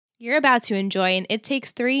You're about to enjoy an It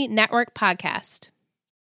Takes Three Network podcast.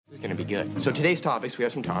 This is going to be good. So today's topics, we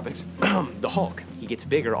have some topics. The Hulk, he gets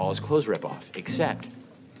bigger, all his clothes rip off, except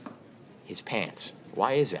his pants.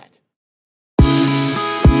 Why is that?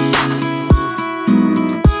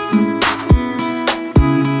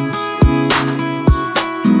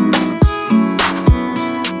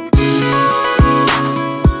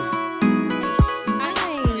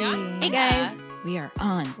 Hey guys. We are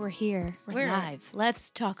on. We're here. We're live. Let's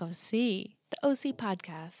talk OC. The OC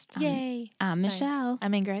podcast. Yay. I'm Sorry. Michelle.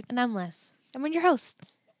 I'm Ingrid. And I'm Liz. And we're your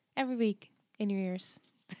hosts. Every week in your ears.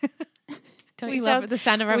 Don't We you sound- love the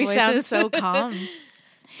sound of our we voices? sound so calm.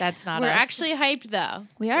 That's not We're us. actually hyped though.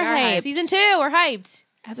 We are hyped. Season 2, we're hyped.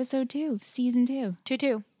 Episode 2, season 2.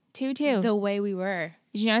 2-2. 2-2. The way we were.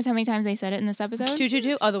 Did you notice how many times they said it in this episode?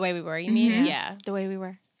 222. Oh, the way we were. You mean? Yeah. The way we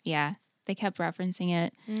were. Yeah, they kept referencing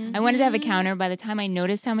it. I wanted to have a counter. By the time I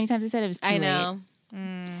noticed how many times I said it, was too I late. know.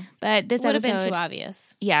 But this Would have episode, been too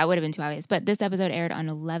obvious. yeah, it would have been too obvious. But this episode aired on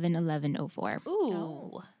 11/11/04.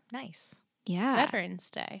 Ooh. Nice. Yeah, Veterans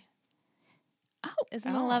Day. Oh,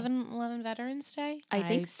 Isn't oh. 11/11 Veterans Day? I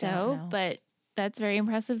think I so. don't know. But that's very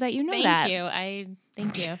impressive that you know Thank that. you.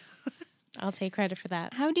 Thank you. I'll take credit for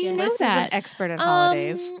that. How do you Yeah, know Liz is that? an expert at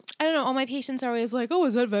holidays. I don't know. All my patients are always like, "Oh,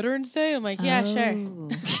 is that Veterans Day?" I'm like, "Yeah, sure, Oh.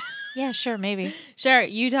 Yeah, sure, maybe. sure."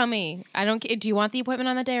 You tell me. I don't. Do you want the appointment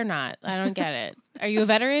on that day or not? I don't get it. Are you a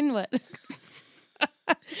veteran? What?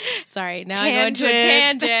 Sorry. Now I go into a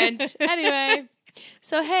tangent. Anyway.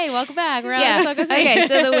 So hey, welcome back. We're Yeah. on Let's Talk OC. Okay,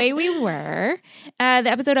 so the way we were, the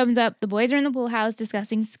episode opens up. The boys are in the pool house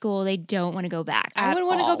discussing school. They don't want to go back. I wouldn't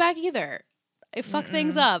want to all. go back either. It fucked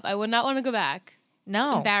things up. I would not want to go back.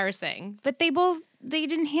 No, Embarrassing. But they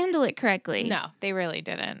didn't handle it correctly. No. they really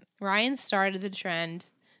didn't. Ryan started the trend.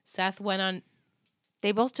 Seth went on.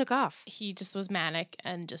 They both took off. He just was manic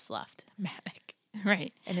and just left. Manic.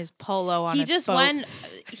 Right. And his polo on He a just boat. went.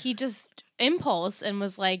 He just impulse and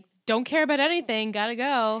was like, "Don't care about anything. Gotta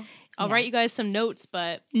go. I'll Yeah. write you guys some notes."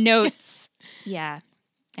 But Notes. Yeah,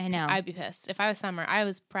 I know. I'd be pissed if I was Summer. I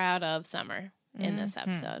was proud of Summer in this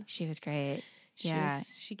episode. She was great. She Yeah.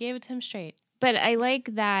 she gave it to him straight. But I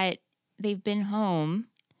like that they've been home.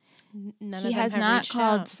 None He of them has have not reached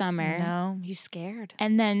called out. Summer. No, he's scared.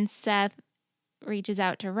 And then Seth reaches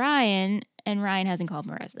out to Ryan, and Ryan hasn't called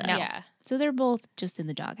Marissa. No. Yeah, So they're both just in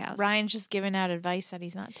the doghouse. Ryan's just giving out advice that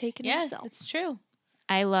he's not taking yeah, himself. it's true.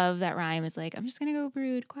 I love that Ryan was like, I'm just going to go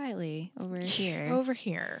brood quietly over here. Over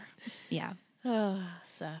here. Yeah. Oh,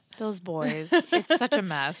 Seth. Those boys. It's such a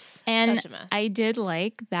mess. And Such a mess. I did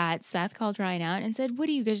like that Seth called Ryan out and said, what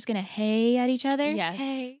are you guys just going to hey at each other? Yes.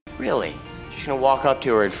 Hey. Really? You're just going to walk up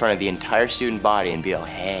to her in front of the entire student body and be all,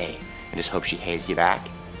 hey, and just hope she hates you back?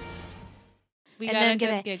 We And got then a get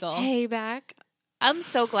good a giggle. hey back. I'm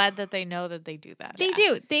so glad that they know that they do that. They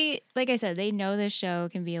do. They, like I said, they know this show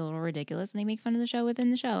can be a little ridiculous and they make fun of the show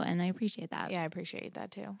within the show. And I appreciate that. Yeah, I appreciate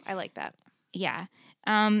that too. I like that. Yeah.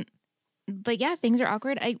 But yeah, things are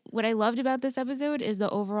awkward. What I loved about this episode is the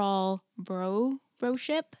overall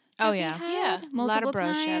broship. Oh, that we yeah. had Yeah. multiple Lot of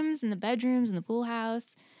broship. times in the bedrooms, in the pool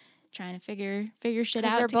house, trying to figure shit Because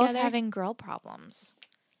out they're together. both having girl problems.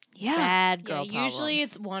 yeah, Bad Yeah, girl problems. usually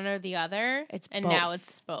it's one or the other. It's and both. now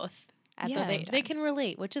it's both. At Yeah. the So same they time. can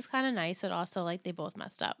relate, which is kind of nice, but also like they both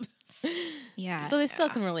messed up. yeah. So they still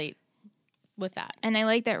can relate with that. And I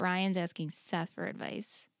like that Ryan's asking Seth for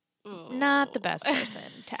advice. Not the best person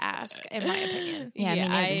to ask, in my opinion. Yeah, I mean,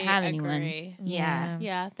 he doesn't have anyone. agree. Yeah.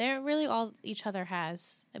 Yeah, they're really all each other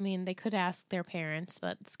has. I mean, they could ask their parents,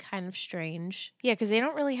 but it's kind of strange. Yeah, because they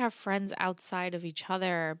don't really have friends outside of each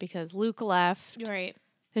other because Luke left. Right.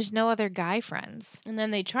 There's no other guy friends. And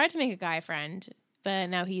then they tried to make a guy friend,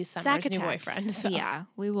 but now he's Summer's new Attack. boyfriend. So. Yeah,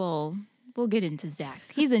 we'll get into Zach.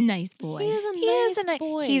 He's a nice boy. He is a He is nice a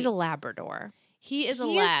boy. He's a Labrador. He is a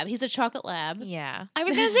he is- lab. He's a chocolate lab. Yeah. I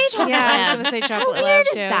was gonna say chocolate Yeah, I was lab. gonna say How chocolate weird lab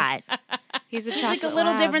is too. that? He's a He's chocolate like a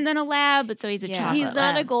little lab. different than a lab, but so he's a Yeah. chocolate. He's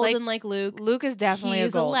not a lab. golden like Luke. Luke is definitely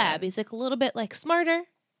He's a a golden. lab. He's like a little bit like smarter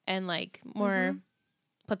and like more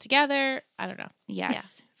put together. I don't know,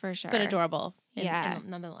 Yes, for sure. but adorable. Yeah.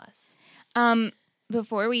 Nonetheless.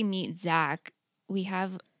 Before we meet Zach, we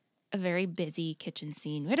have a very busy kitchen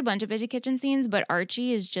scene. We had a bunch of busy kitchen scenes, but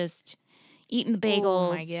Archie is just eating the bagels,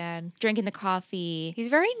 Oh my god. drinking the coffee. He's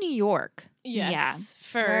very New York. Yes,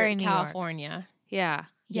 for Very New York. California. Yeah.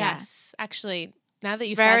 Yes, actually, now that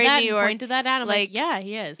you Very said that New and York. pointed that out, I'm like, Like, yeah,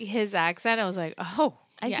 he is. His accent, I was like, oh.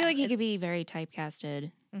 I Yeah, feel like he it- could be very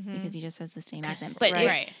typecasted Mm-hmm. because he just has the same accent. But Right.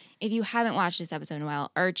 Right. if you haven't watched this episode in a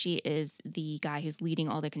while, Archie is the guy who's leading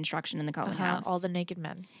all the construction in the Cohen house. All the naked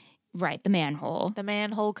men. right, the manhole. The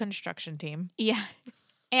manhole construction team. Yeah.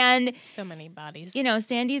 And So many bodies.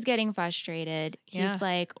 Sandy's getting frustrated. Yeah. He's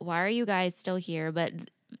like, why are you guys still here? But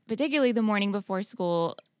particularly the morning before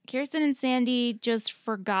school, Kirsten and Sandy just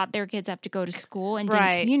forgot their kids have to go to school and didn't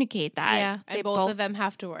Right. communicate that. Yeah. and They both of them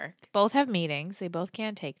have to work. both have meetings. They both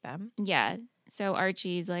can't take them. Yeah. So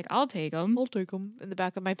Archie's like, I'll take them. I'll take them in the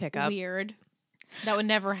back of my pickup. Weird. That would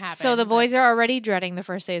never happen. So the but boys are already dreading the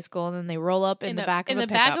first day of school, and then they roll up in the back of a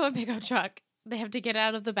pickup. back of a pickup truck. They have to get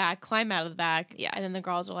out of the back, climb out of the back. Yeah. And then the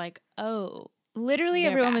girls are like, oh. Literally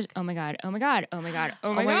They're everyone back. was, oh my God, oh my God, oh my God,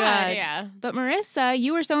 oh my my God. God. Yeah. But Marissa,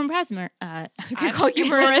 you were so impressed. I could I'm- call you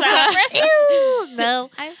Marissa. Ew, no.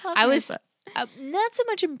 I love I was Marissa. not so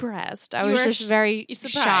much impressed. I You was were just very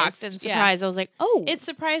surprised. shocked and Yeah. surprised. I was like, oh. It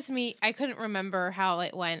surprised me. I couldn't remember how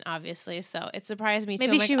it went, obviously. So it surprised me too.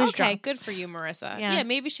 Maybe I'm she like, was okay, drunk. good for you, Marissa. Yeah. Yeah,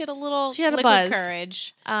 maybe she had a little She had a liquid buzz.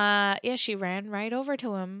 courage, yeah, she ran right over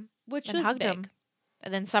to him which and was hugged big. him.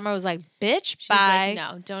 And then Summer was like, bitch, She's bye. like,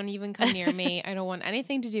 no, don't even come near me. I don't want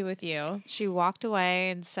anything to do with you. She walked away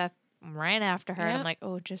and Seth ran after her. And I'm Yep. like,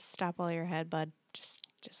 oh, just stop while you're ahead, bud.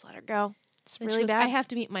 Just let her go. It's And she really goes, bad. I have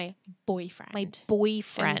to meet my boyfriend. my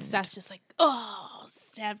boyfriend. And Seth's just like, oh,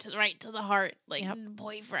 stabbed right to the heart. Like, Yep.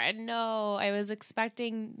 boyfriend. No, I was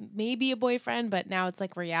expecting maybe a boyfriend, but now it's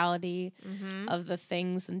like reality Mhm. of the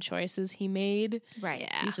things and choices he made.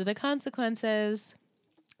 Right. These are the consequences.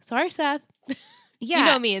 Sorry, Seth. Yeah. You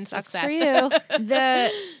know me and Sucks Seth. for you.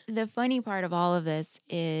 The funny part of all of this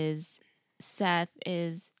is Seth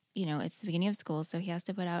is, it's the beginning of school, so he has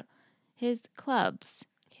to put out his clubs.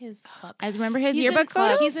 His club. As remember his He's yearbook in,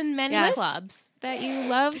 photos He's in many Yes. clubs. that you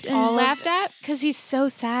loved and All of laughed at? Because he's so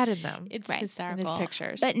sad in them. It's Right. In hysterical. his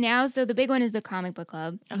pictures. But now, so the big one is the comic book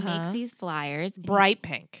club. He Uh-huh. makes these flyers. bright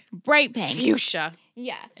pink. Bright pink. Fuchsia.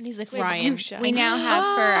 Yeah. And he's like, Which Ryan. Fuchsia. We now have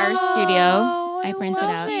for our studio. Oh, I printed love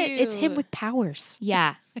out. it. It's him Cute. with powers.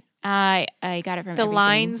 Yeah. I got it from The everything.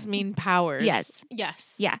 lines mean powers. Yes.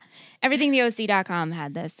 Yes. Yeah. Everythingtheoc.com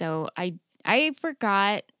had this. So I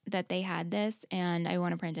forgot that they had this and I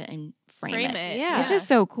want to print it and frame it. Yeah. It's just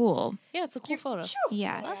so cool. Yeah, it's a cool photo.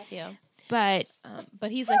 Yeah. Bless you. But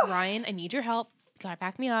But he's like, Ryan, I need your help. You gotta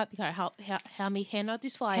back me up. You gotta help me hand out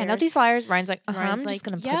these flyers. Hand out these flyers. Ryan's like, Ryan's I'm just like,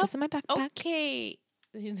 going to yep. put this in my backpack. Okay.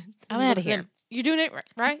 I'm outta here. You're doing it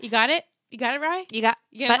right. You got it. You got it right. You got,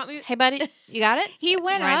 You gonna but- help me? hey, buddy, you got it? he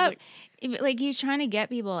went Ryan's up, like he's trying to get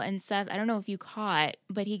people. And Seth, I don't know if you caught,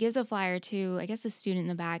 but he gives a flyer to, I guess, a student in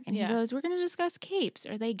the back. And Yeah. he goes, we're going to discuss capes.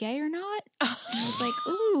 Are they gay or not? And I was like,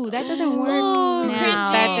 ooh, that doesn't work Ooh, now.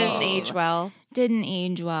 cringy. That didn't age well. Didn't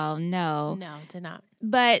age well, no. No, did not.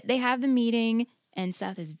 But they have the meeting, and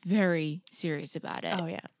Seth is very serious about it. Oh,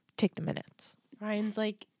 yeah. Take the minutes. Ryan's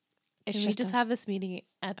like, It's can we just just us. have this meeting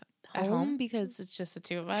at At home home? because it's just the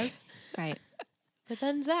two of us? Right. But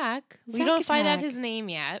then Zach, we Zach don't find out attack. his name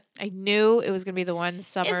yet. I knew it was going to be the one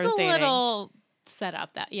Summer's It's a dating. little set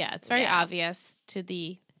up that it's very Yeah. obvious to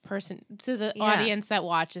the person, to the Yeah. audience that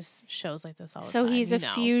watches shows like this all the So time. he's you a know.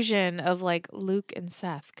 fusion of like Luke and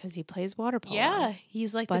Seth because he plays water polo. Yeah,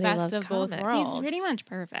 he's like But the he best loves of both comics. worlds. He's pretty much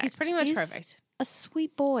perfect. He's pretty much He's perfect. A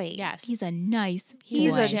sweet boy. Yes, He's a nice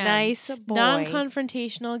He's boy. a gem. nice boy.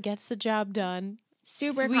 non-confrontational, gets the job done.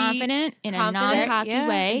 super Sweet, confident in a confident, non-cocky yeah.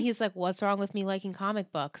 way. And he's like, "What's wrong with me liking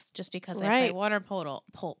comic books just because I Right. play water polo?"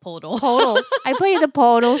 Podal. I play the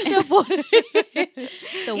podals. the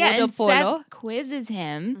yeah, water and polo. Seth quizzes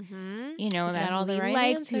him. Mm-hmm. You know Is that about all who the he right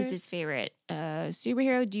likes. Who's answers? his favorite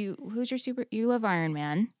superhero? Who's your super? You love Iron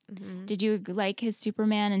Man. Did you like his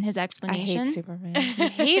Superman and his I explanation? hate Superman. I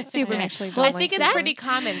hate Superman. actually don't Well, I like think it's Seth- pretty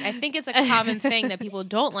common. I think it's a common thing that people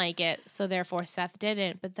don't like it, so therefore Seth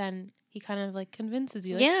didn't. But then he kind of like convinces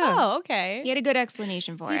you, like, Yeah. "Oh, okay." He had a good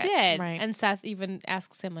explanation for He it. did. Right. And Seth even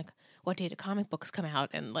asks him like, "What day do comic books come out?"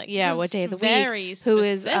 And like, Yeah, just what day of the week? very Who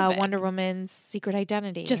is specific. Wonder Woman's secret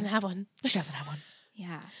identity? Doesn't have one. She doesn't have one.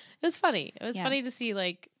 Yeah. It was funny. It was Yeah. funny to see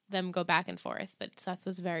like them go back and forth, but Seth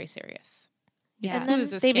was very serious. Yeah. And Who then is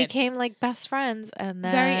this they kid? became like best friends, and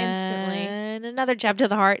then Very instantly. another jab to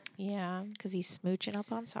the heart Yeah. because he's smooching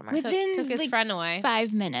up on Summer. With- Within, took his like, friend away.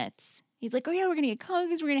 5 minutes. He's like, oh yeah, we're gonna get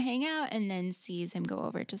cookies, we're gonna hang out, and then sees him go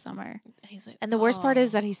over to Summer. He's like, And the worst part is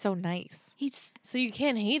 "Oh." that he's so nice. He's So you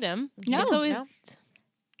can't hate him. No, it's always no.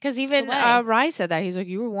 Because even the way. Rye said that he's like,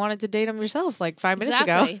 you wanted to date him yourself like 5 minutes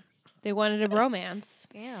ago. exactly. They wanted a romance.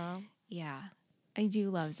 Yeah, yeah. I do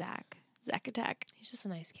love Zach. Zack Attack. He's just a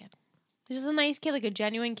nice kid. He's just a nice kid, like a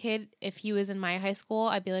genuine kid. If he was in my high school,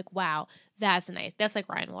 I'd be like, wow, that's nice. That's like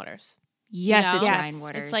Ryan Waters. Yes, know? it's Yes. Ryan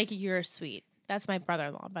Waters. It's like you're sweet. That's my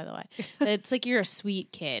brother-in-law, by the way. It's like you're a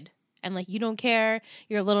sweet kid. And like you don't care.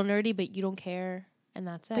 You're a little nerdy, but you don't care. and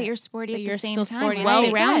that's it. But you're sporty But at you're the same still time. sporty at the same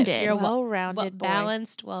time. Well-rounded. You're well-rounded boy.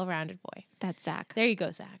 balanced, well-rounded boy. That's Zach. There you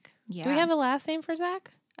go, Zach. Yeah. Do we have a last name for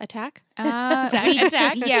Zach? Attack? Zach we,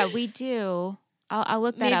 Attack? Yeah, we do. I'll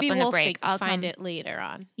look that Maybe up on we'll the break. I'll find come- it later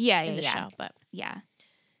on Yeah, in the yeah, show. But yeah.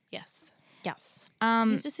 yes, Yes.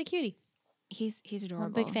 he's just a cutie. He's I'm adorable.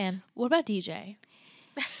 a big fan. What about DJ?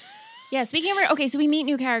 Yeah, speaking of, okay, so we meet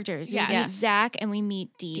new characters. We meet Yes. Zach and we meet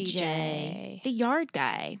DJ, DJ. the yard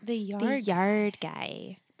guy. The yard. The yard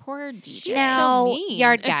guy. Poor DJ. She's Now, so mean.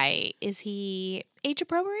 yard guy, is he age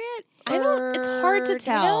appropriate? I don't. It's hard to Or- do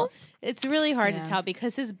you know? tell. It's really hard Yeah. to tell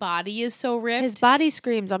because his body is so ripped. His body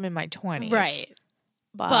screams, I'm in my 20s. right,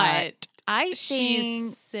 But I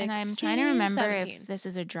She's think, and I'm trying to 16, remember 17. if this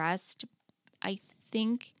is addressed. I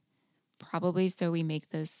think probably so we make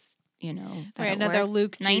this, that right. it Another works.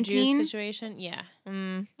 Luke 19, Juju situation. Yeah,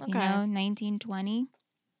 okay. 1920.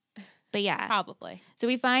 But yeah, probably so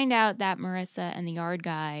we find out that Marissa and the yard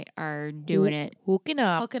guy are doing it. Hooking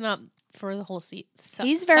up. hooking up for the whole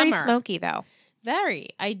He's very summer. smoky, though. Very.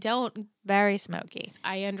 I don't. Very smoky.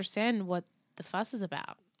 I understand what the fuss is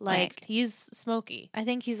about. Like- Like he's smoky. I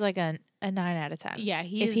think he's like a 9 out of 10. Yeah,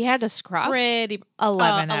 he's If he had to scruff, pretty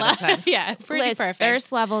 11 out of 10. Yeah, pretty Liz, perfect.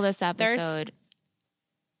 thirst level this episode.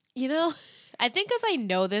 I think because I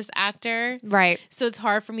know this actor, Right. so it's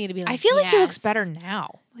hard for me to be like. I feel like he looks yes. better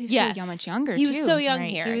now. He was Yes. so much younger. He was too. so young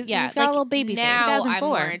Right. here. He was- yeah, he's got a little baby face. now. I'm 2004.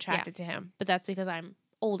 more attracted to him, but that's because I'm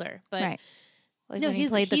older. But Right. Like no, when he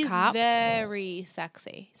he's played the he's cop. very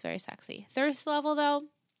sexy. He's very sexy. Thirst level though,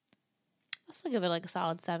 I'll still give it like a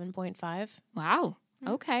solid 7.5. Wow.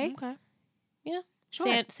 Okay. Okay.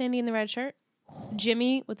 Sure. Sandy in the red shirt,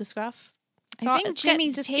 Jimmy with the scruff. I think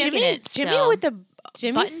Jimmy's just taking Jimmy- it. Jimmy still. with the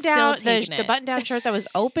Jimmy's button down, still taking the it. button down shirt that was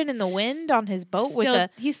open in the wind on his boat with Still- the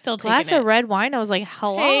he's still glass taking of it. red wine. I was like,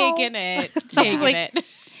 hello. Taking it, I was taking like, it.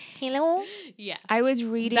 Hello. Yeah, I was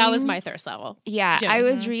reading. that was my thirst level. Yeah, Jimmy. I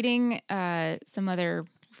was reading some other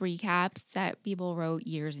recaps that people wrote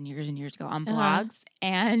years and years and years ago on blogs,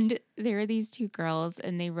 and there were these two girls,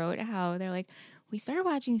 and they wrote how they're like, we started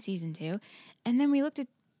watching season 2, and then we looked at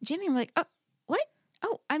Jimmy and we're like, oh, what?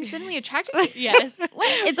 Oh, I'm suddenly attracted to you. Yes,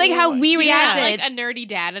 What? It's like how we He's not reacted. like a nerdy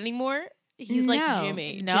dad anymore. He's like No.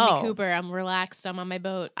 Jimmy No. Cooper. I'm relaxed. I'm on my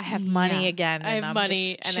boat. I have money Yeah. again. I have and I'm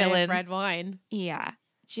money just and I chilling. have red wine. Yeah,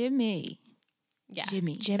 Jimmy. Yeah,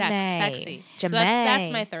 Jimmy. sexy. So Jimmy.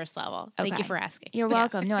 that's my thirst level. Thank Okay. you for asking. You're Yes.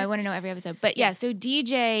 welcome. No, I want to know every episode. But yeah, Yes. so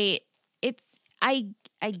DJ, it's I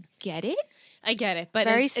get it. I get it, but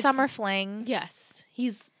Very it's, summer fling. Yes,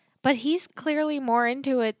 he's But he's clearly more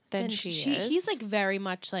into it than and she is. He's like very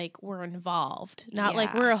much like we're involved, not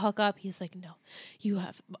like Yeah. we're a hookup. He's like, no, you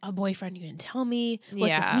have a boyfriend. You didn't tell me.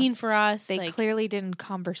 What's Yeah. this mean for us? they like, clearly didn't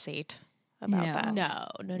conversate about No. that.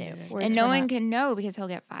 no. Words And no were one not- can know because he'll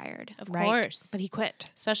get fired. Of Right. course, But he quit.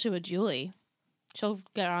 especially with Julie. She'll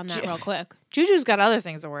get on that Ju- real quick. Juju's got other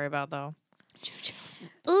things to worry about, though.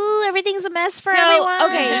 Ooh, everything's a mess for So everyone.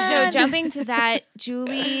 okay, so jumping to that,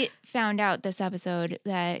 Julie found out this episode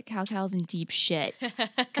that Cal's in deep shit.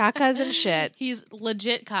 Cacas and shit. He's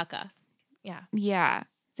legit caca. Yeah. Yeah,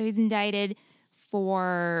 so he's indicted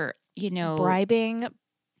for Bribing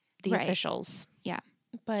the Right. officials.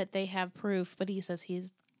 But they have proof. But he says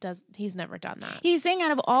he's never done that. He's saying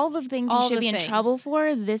out of all the things All he should the be in things. trouble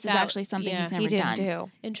for, this is That- actually something yeah. he's never He didn't done.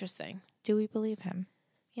 do. Interesting. Do we believe him?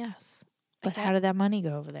 Yes. But get- how did that money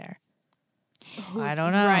go over there? I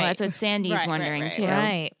don't know. Well, Right. that's what Sandy's Right, wondering right, too.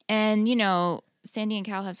 Right. And Sandy and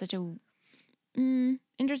Cal have such a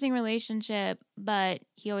interesting relationship, but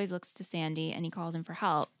he always looks to Sandy and he calls him for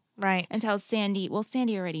help Right. and tells Sandy. Well,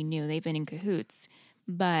 Sandy already knew they've been in cahoots,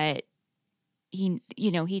 but he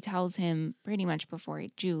tells him pretty much before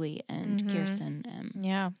Julie and Mhm. Kirsten.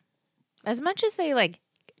 Yeah. As much as they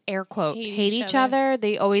air quote Hate hate each each other,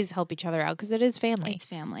 they always help each other out because it is family. It's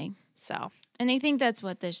family, So and I think that's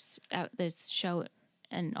what this show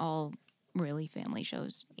and all really family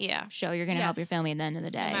shows yeah. show. You're going to help your Yes. family at the end of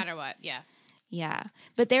the day. No matter what. Yeah. Yeah.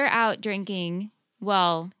 But they're out drinking.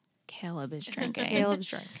 Well, Caleb is drinking. Caleb's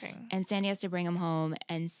drinking. And Sandy has to bring him home.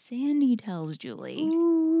 And Sandy tells Julie,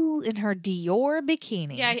 Ooh, in her Dior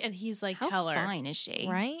bikini. Yeah, and he's like, how tell her. fine is she?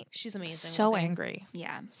 Right? She's amazing. So looking. angry.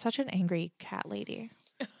 Yeah. Such an angry cat lady.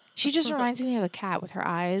 She just reminds me of a cat with her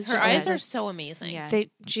eyes. Her eyes that- are so amazing. Yeah.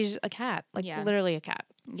 She's a cat. Yeah. Literally a cat.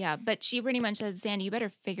 Yeah. But she pretty much says, Sandy, you better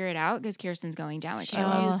figure it out because Kirsten's going down with She's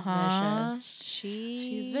Caleb. vicious. She's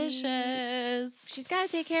She's vicious. She's got to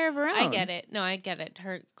take care of her own. I get it. No, I get it.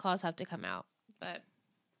 Her claws have to come out, but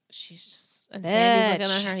she's just. And Sandy's looking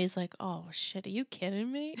Bitch. at her. He's like, "Oh shit, are you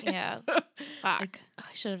kidding me? Yeah. Fuck.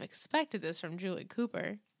 I should have expected this from Julie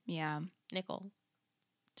Cooper, Yeah. Nickel.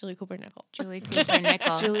 Julie Cooper Nickel. Julie Cooper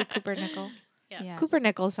Nickel. Julie Cooper Nickel. Yeah. Cooper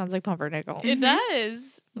Nickel sounds like Pumpernickel. It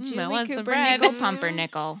does. Julie I want some Cooper bread. Nickel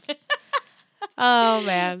Pumpernickel. Oh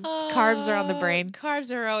man, carbs are on the brain.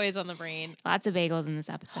 Carbs are always on the brain. Lots of bagels in this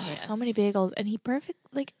episode. Yes. So many bagels, and he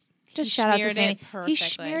just He shout out to smeared Sandy. it He perfectly.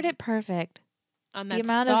 smeared it perfect. On The that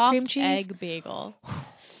amount of soft cream cheese. egg bagel.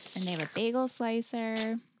 And they have a bagel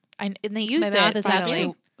slicer. And they used My it. mouth is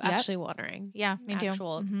finally. actually watering. Yeah, me too.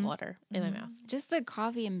 Actual Mhm. water in my mouth. Just the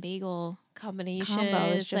coffee and bagel. Combination Combo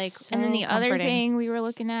is is like just And then the so other comforting. thing we were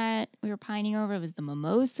looking at, we were pining over, was the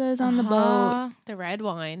mimosas on the boat, the red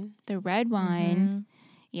wine. the red wine.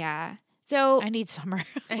 Yeah. So I need summer.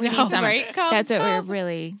 I We know, need summer. right? that's what we're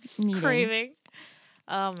really needing. Craving.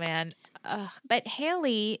 Oh man. But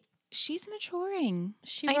Haley, she's maturing.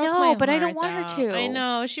 She I broke know, my but I don't heart, want her though. to. I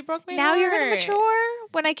know. She broke my Now heart. you're gonna mature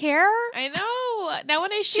when I care. I know. Now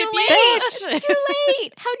when I ship Too you, late. Too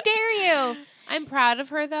late. How dare you? I'm proud of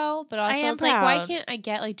her though, but also am it's like, why proud. can't I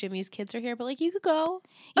get like Jimmy's kids are here, but like you could go.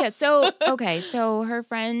 Yeah, so okay, so her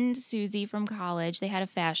friend Susie from college, they had a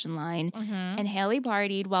fashion line, and Haley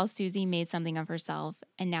partied while Susie made something of herself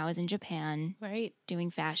and now is in Japan Right. doing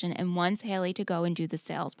fashion and wants Haley to go and do the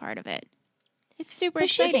sales part of it. It's super But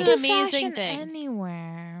she exciting. can It's do an amazing fashion thing.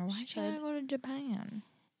 anywhere. Why She should I could. go to Japan?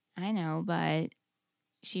 I know, but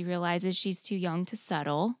she realizes she's too young to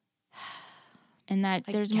settle and that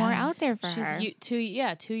I there's more out guess. there for She's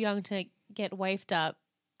her. too young to get wifed up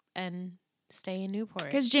and stay in Newport.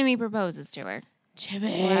 Because Jimmy proposes to her.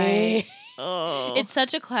 Jimmy. Right. Oh. It's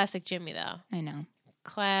such a classic Jimmy though. I know.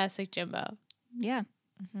 Classic Jimbo. Yeah.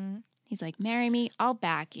 Mm-hmm. He's like, marry me, I'll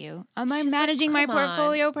back you. I'm She's like, managing my "Come on."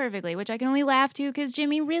 portfolio perfectly, which I can only laugh to because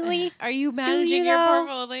Jimmy really. Are you managing you your though?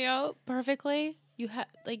 portfolio perfectly? You have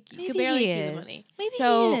like you Maybe could barely he keep the is. money. Maybe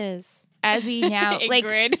So- he is. As we now like,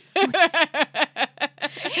 Ingrid.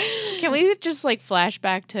 Can we just like flash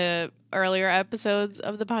back to earlier episodes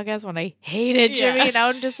of the podcast when I hated Jimmy Yeah. and now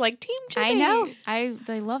I'm just like Team Jimmy? I know, I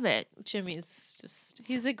love it. Jimmy's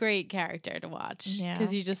he's a great character to watch Yeah.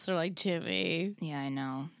 because you just are like Jimmy. Yeah, I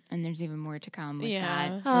know. And there's even more to come with Yeah.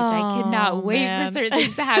 that, which I cannot Oh, wait man. for certain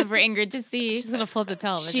things to have for Ingrid to see. She's gonna flip the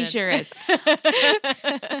television. She sure is.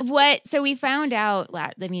 So we found out,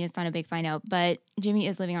 I mean, it's not a big find out, but Jimmy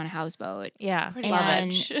is living on a houseboat. Yeah. Pretty Love it.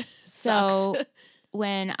 much. So Sucks.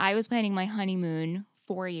 when I was planning my honeymoon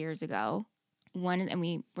 4 years ago, and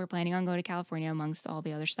we were planning on going to California amongst all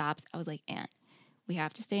the other stops, I was like, Aunt, we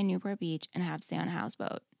have to stay in Newport Beach and have to stay on a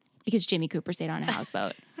houseboat because Jimmy Cooper stayed on a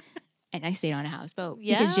houseboat. And I stayed on a houseboat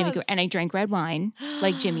because Jimmy Cooper, Yes. and I drank red wine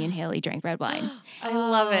like Jimmy and Haley drank red wine. I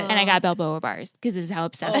love it. And I got Balboa bars because this is how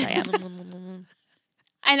obsessed I am. am.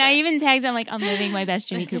 And I even tagged on like, I'm living my best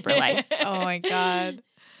Jimmy Cooper life. Oh my god.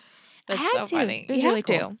 I That's had so to. funny. It was You really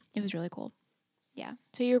have cool. to. It was really cool.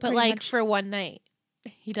 So you're But pretty like much- for one night,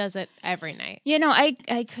 he does it every night. You know, I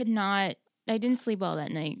could not. I didn't sleep well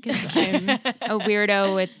that night because I'm a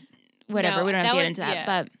weirdo with whatever. No, we don't have that to get would- into that. yeah.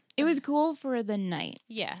 But it was cool for the night.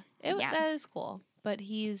 Yeah, Yeah. that is cool. But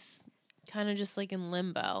he's kind of just like in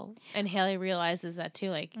limbo, and Haley realizes that too.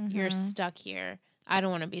 Like you're stuck here. I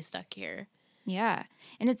don't want to be stuck here. Yeah,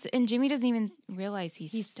 and Jimmy doesn't even realize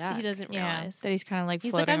he's stuck. He doesn't yeah, realize that he's kind of like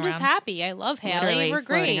He's like, floating I'm just around. happy. I love Haley. Literally We're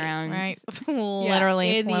floating great. around. Right. Yeah,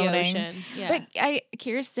 Literally in floating. the ocean. Yeah. But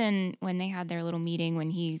Kirsten, when they had their little meeting,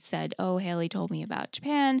 when he said, "Oh, Haley told me about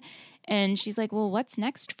Japan," and she's like, "Well, what's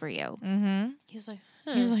next for you?" Mm-hmm. he's like,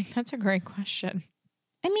 He's like, that's a great question.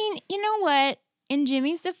 I mean, you know what? In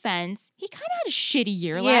Jimmy's defense, he kind of had a shitty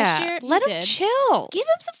year last year. Let him did. chill. Give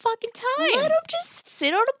him some fucking time. Let him just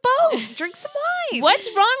sit on a boat, drink some wine. What's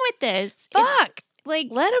wrong with this? Fuck. Like,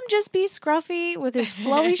 Let him just be scruffy with his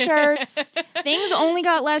flowy shirts. things only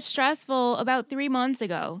got less stressful about 3 months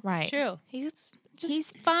ago. Right. It's true. He's just,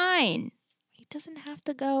 He's fine. he doesn't have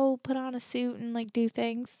to go put on a suit and like do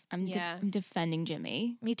things. Yeah. I'm defending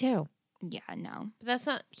Jimmy. Me too. Yeah, no. But that's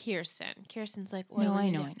not Kirsten. Kirsten's like, what No, are we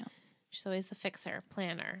I gonna know. do? She's always the fixer,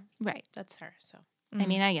 planner. Right. That's her. So. I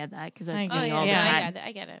mean, I get that because I that's get me it. all Yeah. the I time. get it.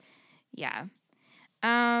 I get it. Yeah.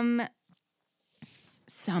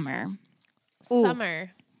 Summer. Ooh.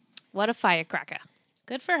 Summer. What a firecracker.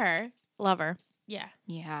 Good for her. Love her. Yeah.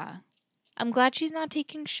 Yeah. I'm glad she's not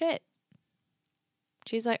taking shit.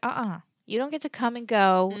 She's like, you don't get to come and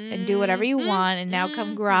go and do whatever you want and now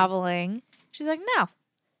come groveling. She's like, no.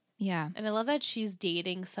 Yeah. And I love that she's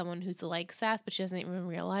dating someone who's like Seth, but she doesn't even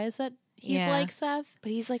realize that he's Yeah. like Seth.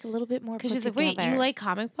 But he's like a little bit more Because put she's like, wait, together. you like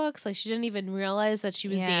comic books? Like, she didn't even realize that she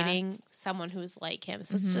was Yeah. dating someone who's like him.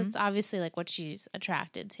 So it's just obviously like what she's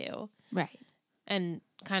attracted to. Right. And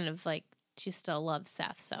kind of like she still loves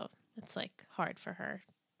Seth. So it's like hard for her.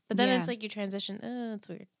 But then Yeah. it's like you transition. It's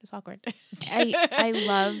weird. It's awkward. I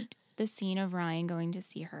loved the scene of Ryan going to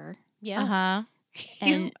see her. Yeah. Uh-huh.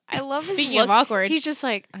 And I love his Speaking look. of awkward, He's just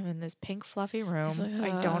like, I'm in this pink fluffy room. He's like,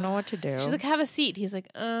 I don't know what to do. she's like, have a seat. He's like,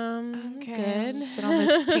 okay, good. I'll sit on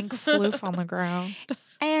this pink floof on the ground.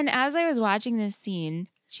 And as I was watching this scene,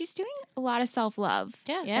 she's doing a lot of self-love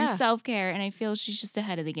Yes. Yeah. and self-care, and I feel she's just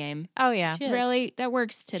ahead of the game. Oh yeah. She is. Really, that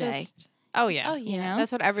works today. Oh yeah. Oh yeah. You know?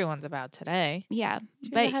 That's what everyone's about today. Yeah,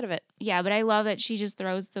 She's but ahead of it. yeah, but I love that she just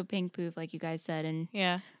throws the pink poof, like you guys said, and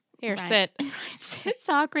Yeah. Here, Ryan- sit. Ryan sits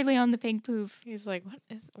awkwardly on the pink poof. He's like,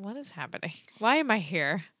 what is happening? Why am I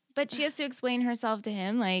here? But she has to explain herself to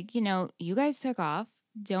him, like, you guys took off.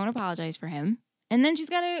 Don't apologize for him. And then she's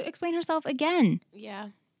got to explain herself again. Yeah.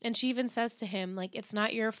 And she even says to him, like, it's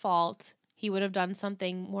not your fault. He would have done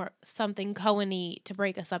something Cohen-y to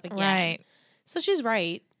break us up again. Right. So she's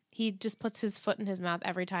right. He just puts his foot in his mouth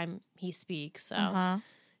every time he speaks. So Uh-huh.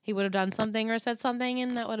 he would have done something or said something,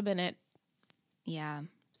 and that would have been it. Yeah,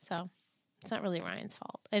 So it's not really Ryan's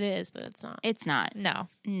fault. It is, but it's not. it's not. No.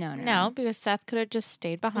 No. Because Seth could have just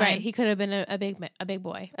stayed behind. Right. He could have been a big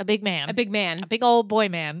boy. a big man. A big man. A big old boy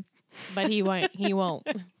man. But he won't. He won't.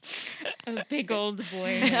 A big old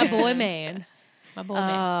boy. A boy man. My boy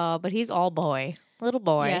man. Oh, but he's all boy. Little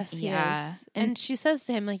boy. Yes, he Yeah. is. And she says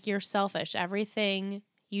to him, like, you're selfish. Everything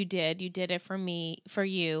you did it for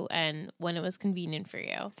you, and when it was convenient for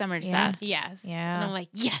you. Summer to Yeah. Seth. Yes. Yeah. And I'm like,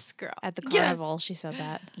 yes, girl. At the Yes. carnival, she said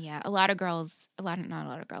that. Yeah, not a lot of girls,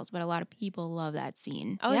 but a lot of people love that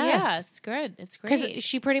scene. Oh, Yes. yeah. It's good. It's Because great.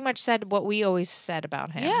 she pretty much said what we always said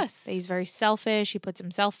about him. Yes. That he's very selfish. He puts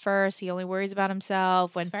himself first. He only worries about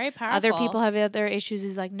himself. When It's very powerful. other people have other issues,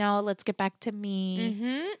 he's like, no, let's get back to me.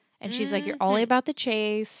 Mm-hmm. And she's like, you're only about the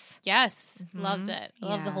chase. Yes. Loved it.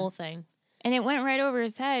 Loved the Yeah. whole thing. And it went right over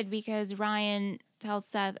his head because Ryan tells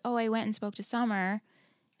Seth, "Oh, I went and spoke to Summer.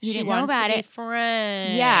 You didn't know wants about to be it."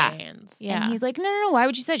 friends. Yeah. Yeah. And he's like, "No. Why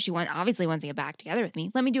would you say it? She obviously wants to get back together with me.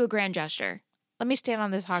 Let me do a grand gesture." Let me stand on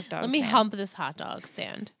this hot dog Let me stand. hump this hot dog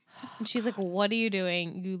stand. And she's like, what are you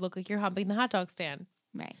doing? You look like you're humping the hot dog stand.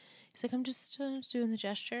 Right. He's like, I'm just doing the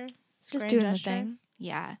gesture. It's a Just grand doing gesture. the thing.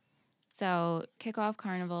 Yeah. So kick off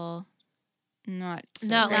carnival. Not so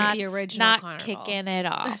Not great. like the original Not carnival. kicking it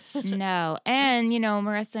off. No. And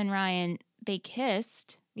Marissa and Ryan, they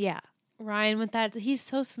kissed. Yeah. Ryan with that, he's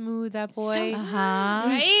so smooth, that boy. Uh-huh.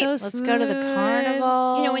 He's so Let's go to the smooth.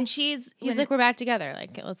 carnival. When He's like, we're back together.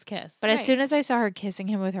 Like, let's kiss. But as Right. soon as I saw her kissing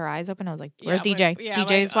him with her eyes open, I was like, where's Yeah, DJ? yeah,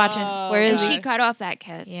 DJ's like, watching. oh, Where and is God. she he? cut off that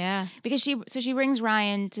kiss. Yeah. Because she brings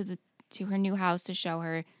Ryan to her new house to show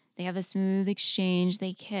her. They have a smooth exchange.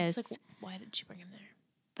 They kiss. It's like, why did she bring him there?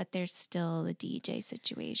 But there's still the DJ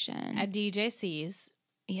situation. And DJ sees,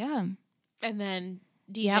 Yeah. and then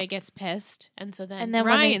DJ Yep. gets pissed, and so then, And then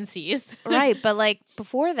when they- Ryan sees. Right. But like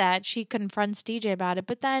before that, she confronts DJ about it.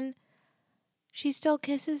 But then she still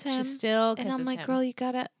kisses him. She still and kisses I'm like, him. girl, you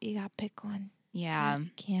gotta pick one. Yeah.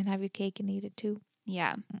 Can't have your cake and eat it too.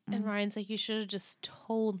 Yeah. And Ryan's like, you should have just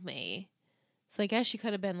told me. So I guess she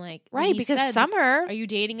could have been like, when Right, he because said, Summer. are you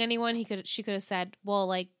dating anyone? She could have said, well,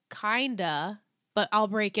 like, kinda, but I'll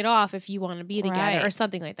break it off if you want to be together Right. or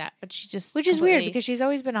something like that. But she just, Which is weird completely- because she's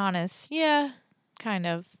always been honest, yeah, kind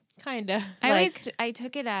of. kinda, I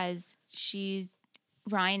took it as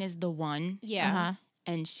Ryan is the one, yeah, Uh-huh.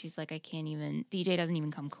 and she's like, I can't even. DJ doesn't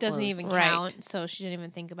even come close. doesn't even Right. count. So she didn't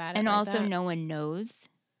even think about it. And like also, that. no one knows.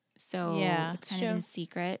 So Yeah, it's it's kind of true. in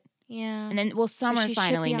secret. Yeah. And then, Summer she should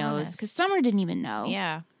finally be knows honest. because Summer didn't even know.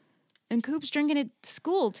 yeah. And Coop's drinking at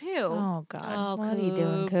school too. Oh God. Oh, what are you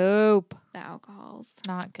doing, Coop. Coop? The alcohols.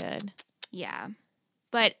 Not good. Yeah.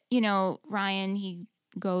 But, Ryan, he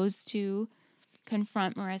goes to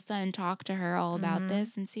confront Marissa and talk to her all about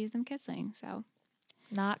this and sees them kissing. So,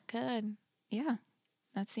 Not good. yeah,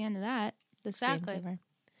 that's the end of that. Exactly.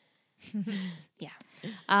 Yeah.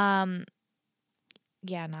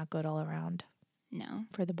 Yeah, not good all around No.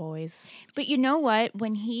 for the boys. But you know what?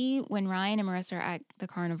 When Ryan and Marissa are at the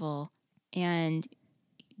carnival and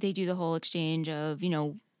they do the whole exchange of,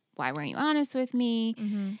 why weren't you honest with me?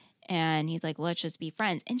 Mm-hmm. And he's like, let's just be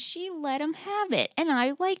friends. And she let him have it. And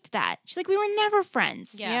I liked that. She's like, we were never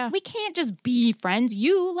friends. Yeah. We can't just be friends.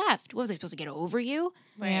 You left. What was I supposed to get over you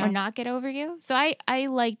Right. Yeah. or not get over you? So I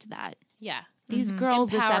liked that. Yeah, These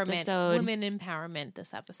girls this episode. women empowerment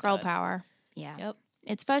this episode, Girl power. Yeah. Yep.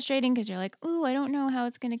 It's frustrating because you're like, ooh, I don't know how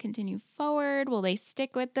it's going to continue forward. Will they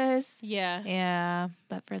stick with this? Yeah, Yeah.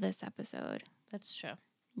 But for this episode, that's true.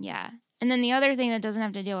 yeah. And then the other thing that doesn't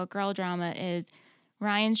have to deal with girl drama is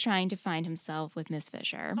Ryan's trying to find himself with Miss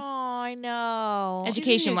Fisher. Oh, I know.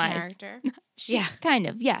 Education She's a new wise. character. Yeah. Kind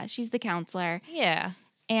of. Yeah. She's the counselor. Yeah.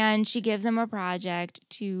 And she gives him a project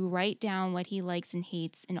to write down what he likes and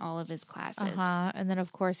hates in all of his classes. And then,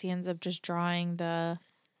 of course, he ends up just drawing the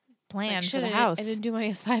plan for Shit, the I house. didn't do my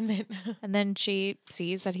assignment. And then she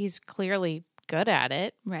sees that he's clearly good at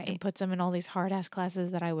it. Right. And puts him in all these hard-ass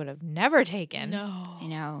classes that I would have never taken. No. I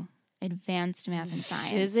know. Advanced math and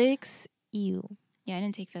science. Physics, ew. Yeah, I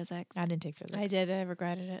didn't take physics. I didn't take physics. I did. I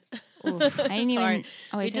regretted it. Oof. I didn't even. hard.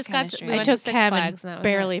 Oh, I We took just got to- chemistry. we I went to took Six chem Flags, and and that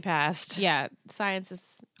was barely it. passed. Yeah, science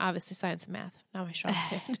is obviously science and math. Not my strong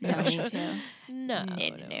suit. No,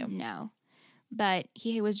 me too. No. No. But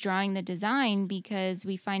he was drawing the design because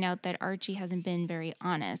we find out that Archie hasn't been very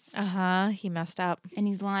honest. He messed up. And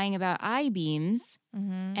he's lying about I-beams,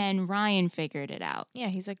 and Ryan figured it out. Yeah,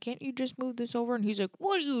 he's like, can't you just move this over? And he's like,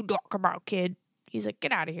 what are you talking about, kid? He's like,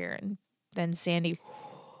 get out of here. And then Sandy,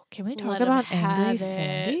 can we talk Let him about have Angry it.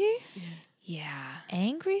 Sandy? Yeah.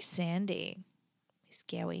 Angry Sandy. He's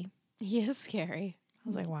scary. He is scary. I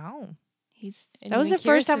was like, wow. He's And That was even the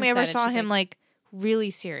first time we Kirsten ever said it. saw She's him like really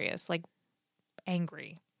serious, like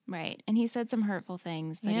angry. right. And he said some hurtful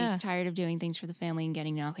things that Yeah. he's tired of doing things for the family and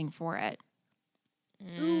getting nothing for it.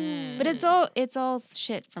 Mm. But it's all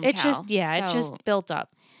shit from It Cal. it So, just built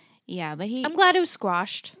up. yeah, but he I'm glad it was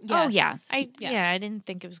squashed. Oh, yeah. I Yes. didn't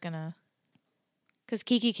think it was gonna. Because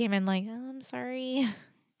Kiki came in like, oh, I'm sorry.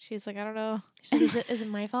 She's like, I don't know. She's like, is it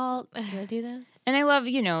my fault? Did I do this? and I love,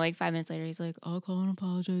 like 5 minutes later he's like, I'll call and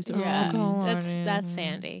apologize to Archie. call that's on that's him.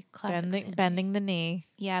 Sandy. Classic Sandy. Bending the knee.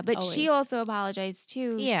 Yeah, but she Always. also apologized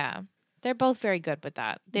too. Yeah, they're both very good with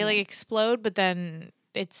that. They like explode, but then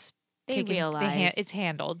it's They taken- realize. it's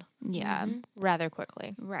handled Yeah. rather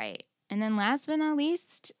quickly. Right. And then last but not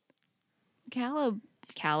least, Caleb.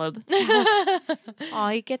 Oh,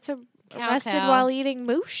 he gets arrested Cow. while eating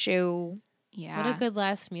moose shoe. Yeah. What a good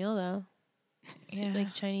last meal, though. Yeah.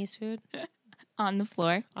 Like Chinese food on the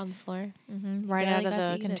floor. on the floor. Right Barely out got of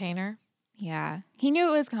to the eat it. container. Yeah. He knew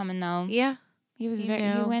it was coming though. Yeah. He was He he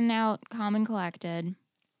knew. went out calm and collected.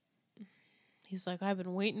 He's like, I've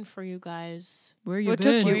been waiting for you guys. Where you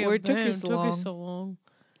been? Where you Where it took been? you so long? so long.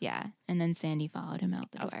 Yeah. And then Sandy followed him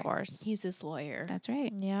out the door. Of course. He's this lawyer. That's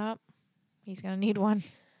right. Yep. He's gonna need one,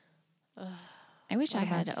 I wish What I a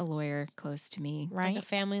had mess. a lawyer close to me. right? Like a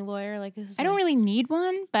family lawyer. Like this is. I don't really need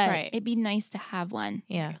one, but Right. it'd be nice to have one.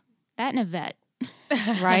 Yeah. That and a vet.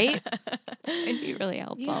 Right? It'd be really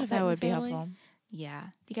helpful. You got a vet That in would the be family? helpful. Yeah. Do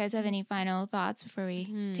you guys have any final thoughts before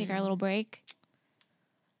we take our little break?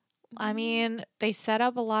 I mean, they set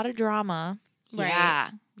up a lot of drama. Right. Yeah.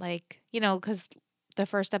 Like, because the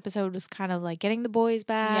first episode was kind of like getting the boys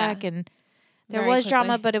back, and there Very was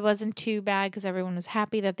drama, quickly. but it wasn't too bad because everyone was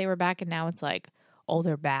happy that they were back. And now it's like, oh,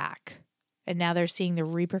 they're back. And now they're seeing the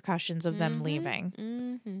repercussions of them leaving.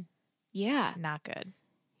 Mm-hmm. Yeah. Not good.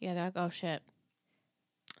 Yeah, they're like, oh shit,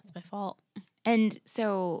 it's my fault. And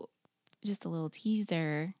so, just a little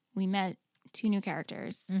teaser, we met 2 new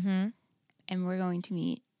characters, Mm-hmm. and we're going to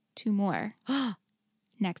meet 2 more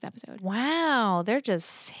next episode. Wow. They're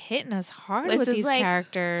just hitting us hard This with is these like,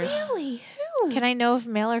 characters. Really? Who? Can I know if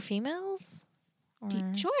male or females? Or-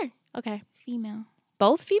 Sure. Okay. Female.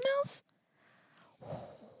 Both females?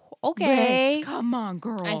 Okay. Liz, come on,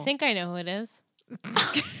 girl. I think I know who it is.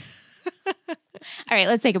 All right,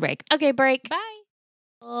 let's take a break. Okay, break. Bye.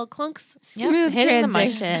 Little clunks. Yep, Smooth hitting the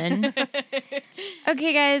mic. transition.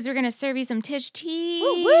 Okay, guys, we're gonna serve you some Tish tea.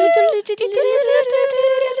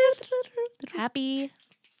 Happy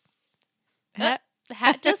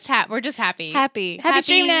We're just happy. Happy. Happy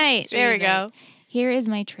stream night. There we go. Here is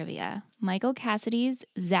my trivia. Michael Cassidy's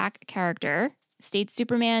Zack character states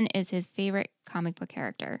Superman is his favorite comic book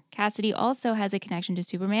character. Cassidy also has a connection to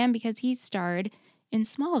Superman because he starred in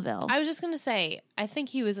Smallville I was just gonna say, I think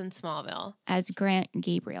he was in Smallville. as Grant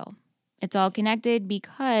Gabriel. It's all connected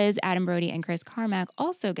because Adam Brody and Chris Carmack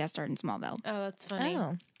also guest starred in Smallville. Oh, that's funny.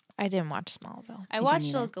 Oh, I didn't watch Smallville. I didn't watched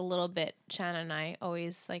either. like a little bit. Shannon and I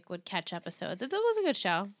always would catch episodes. It was a good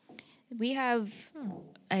show. We have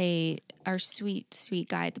our sweet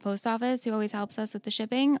guy at the post office who always helps us with the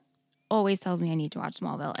shipping. Always tells me I need to watch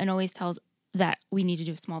Smallville and always tells that we need to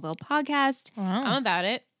do a Smallville podcast I'm about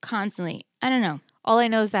it. constantly. I don't know. All I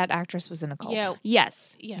know is that actress was in a cult. Yeah.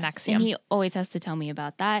 Yes. Yes. Nexium. And he always has to tell me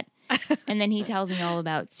about that. And then he tells me all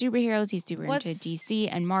about superheroes. He's super into What's- DC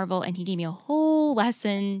and Marvel. And he gave me a whole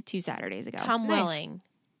lesson 2 Saturdays ago. Tom Nice. Welling,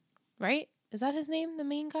 right? Is that his name? The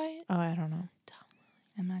main guy? Oh, I don't know.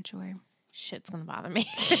 I'm not sure. Shit's gonna bother me.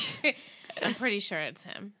 I'm pretty sure it's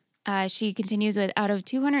him. She continues with, out of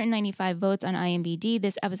 295 votes on IMDb,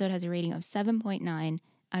 this episode has a rating of 7.9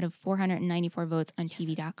 out of 494 votes on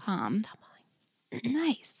TV.com. Tom Welling.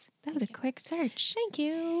 Nice. That was a quick search. Thank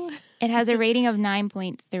you. It has a rating of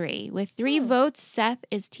 9.3. With 3 votes, Seth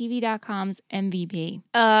is TV.com's MVP.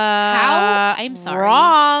 How? I'm sorry.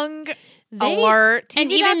 Wrong. Alert.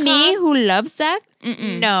 And even me, who loves Seth?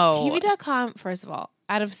 No. TV.com, first of all,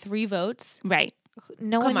 out of 3 votes, Right.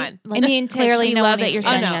 No Come one, on. I Like, mean, Tish, clearly we no love one that you're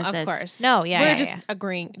even- sending no, us of this. course. No, yeah, We're yeah, just yeah.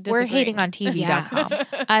 agreeing. We're disagreeing. hating on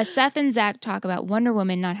TV.com. Seth and Zach talk about Wonder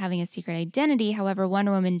Woman not having a secret identity. However,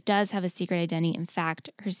 Wonder Woman does have a secret identity. In fact,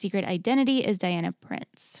 her secret identity is Diana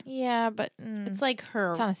Prince. Yeah, but It's like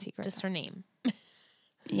her. it's not a secret. Just her name.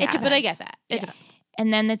 Yeah. But I get that. It Yeah. depends.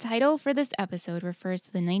 And then the title for this episode refers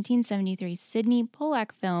to the 1973 Sidney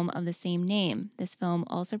Pollack film of the same name. This film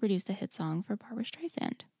also produced a hit song for Barbra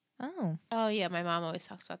Streisand. Oh, Oh yeah, my mom always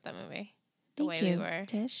talks about that movie. The Thank way you, we were.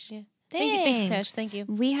 Tish. Yeah. Thank you, Tish. Thanks. Thank you.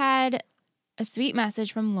 We had a sweet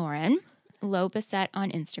message from Lauren Lopesette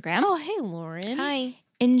on Instagram. Oh, hey, Lauren. hi.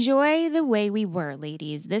 Enjoy the way we were,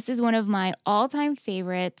 ladies. This is one of my all-time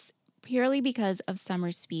favorites purely because of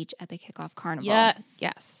Summer's speech at the kickoff carnival. Yes.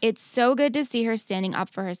 Yes. It's so good to see her standing up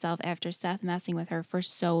for herself after Seth messing with her for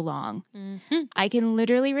so long. Mhm. I can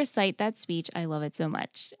literally recite that speech. I love it so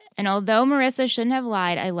much. And although Marissa shouldn't have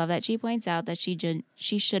lied, I love that she points out that she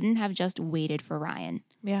shouldn't have just waited for Ryan.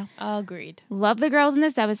 Yeah. Agreed. Love the girls in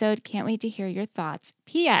this episode. Can't wait to hear your thoughts.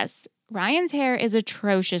 P.S. Ryan's hair is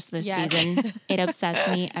atrocious this Yes. season. It upsets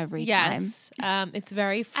me every time. Yes. It's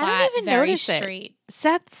very I flat. don't even very notice it. straight.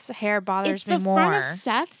 Seth's hair bothers It's me the more. front of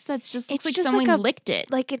Seth's that just looks It's like just someone like a- licked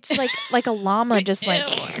it. Like it's like a llama just like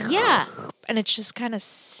Yeah. and it's just kind of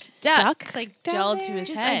stuck. It's like down gelled there. to his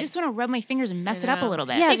Just, head. I just want to rub my fingers and mess it up a know. little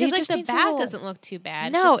bit. Yeah, because it like just the needs a back little- doesn't look too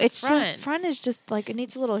bad. No, it's it's just the front. the front is just like it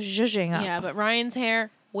needs a little zhuzhing up. Yeah, but Ryan's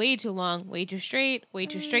hair way too long, way too straight, way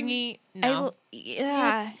too stringy. No,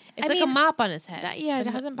 Yeah. it's I like a mean, mop on his head. It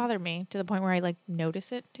hasn't bothered me to the point where I like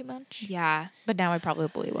notice it too much. Yeah. But now I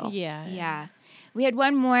probably will. Yeah, Yeah. We had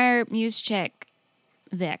one more Muse chick,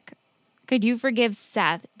 Vic. Could you forgive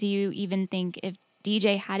Seth? Do you even think if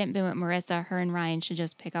DJ hadn't been with Marissa, her and Ryan should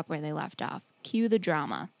just pick up where they left off? Cue the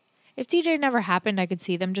drama. If DJ never happened, I could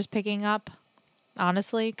see them just picking up,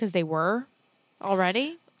 honestly, because they were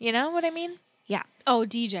already. You know what I mean? Yeah. Oh,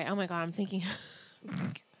 DJ. Oh my God, I'm thinking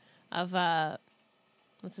of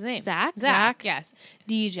what's his name? Zach? Zach. Yes,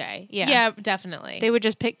 DJ. Yeah. Yeah, definitely. They would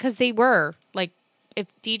just pick because they were like, if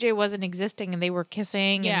DJ wasn't existing and they were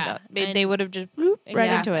kissing, Yeah, and they and- would have just bloop,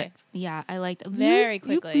 right into it. Yeah, I like that. very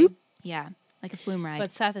quickly. Yeah, like a flume ride.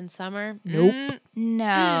 But Seth and Summer. Nope.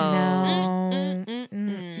 no. No.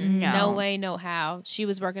 No way, no how. She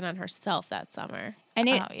was working on herself that summer. And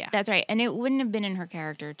it, Oh, yeah. that's right. And it wouldn't have been in her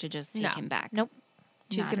character to just take No. him back. Nope.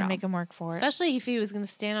 She's Not at gonna all. make him work for it. Especially if he was going to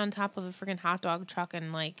stand on top of a freaking hot dog truck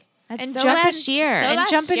and like. That's And so jump in- last year. So And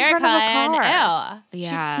last jump in year, front of the Colin. car.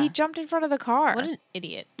 yeah. He jumped in front of the car. Ew. What an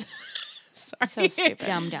idiot. so Sorry. stupid.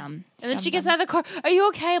 dumb. And then she gets out of the car. Are you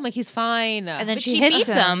okay? I'm like, he's fine. And then But she she hits beats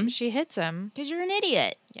him. him. She hits him. Because you're an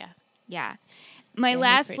idiot. Yeah. Yeah. My Yeah, he's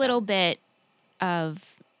last pretty little dumb. bit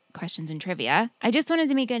of questions and trivia. I just wanted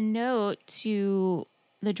to make a note to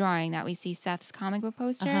the drawing that we see Seth's comic book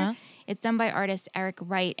poster. Uh-huh. It's done by artist Eric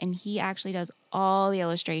Wright, and he actually does all the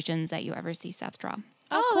illustrations that you ever see Seth draw.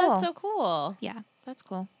 Oh, cool. that's so cool. Yeah. That's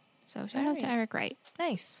cool. So shout out to Very. Eric Wright.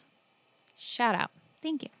 Nice. Shout out.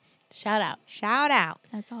 Thank you. Shout out. Shout out.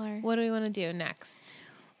 That's all our. What do we want to do next?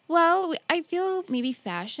 Well, I feel maybe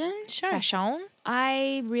fashion. Sure. Fashion.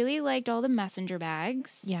 I really liked all the messenger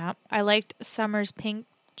bags. Yeah. I liked Summer's pink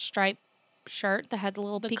stripe shirt that had the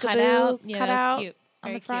little The peekaboo cutout. Yeah, cutout that's cute. on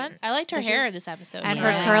Very the front. Cute. I liked her Does she- hair this episode. And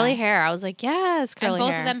Yeah. her curly hair. I was like, yes, curly And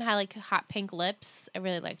both hair. of them had like hot pink lips. I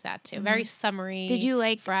really liked that too. Very summery. Did you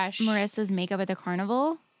like fresh? Marissa's makeup at the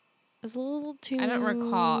carnival? It was a little too. I don't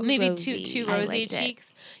recall. Maybe rosy. too I rosy liked it.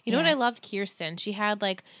 cheeks. You know what Yeah. I loved? Kirsten. She had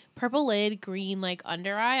like purple lid, green like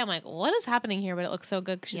under eye. I'm like, what is happening here? But it looks so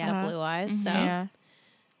good because she's Yeah. got blue eyes. So Yeah.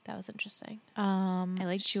 that was interesting. I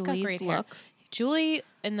like She's got Julie's great hair. look. Julie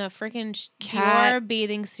in the freaking Cat- Dior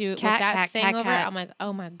bathing suit cat, with that cat, thing cat, over cat. it. I'm like,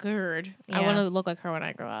 oh my god. I Yeah. want to look like her when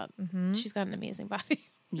I grow up. Mhm. She's got an amazing body.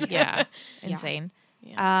 Yeah. Insane.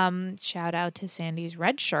 Shout out to Sandy's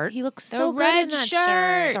red shirt. He looks The so good red in that shirt.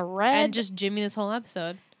 shirt. The red And just Jimmy this whole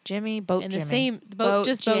episode. Jimmy boat And Jimmy. the same Boat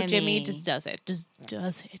boat Jimmy. Jimmy just does it. Just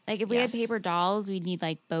does it. Like if we had Yes. paper dolls, we'd need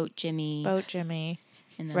like Boat Jimmy, boat Jimmy.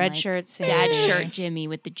 and then Red like, shirt Sandy. Dad shirt Jimmy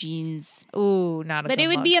with the jeans. Ooh, not a But good it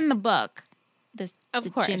would look. be in the book. This Of the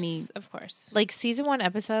course. Jimmy. Of course. like season 1,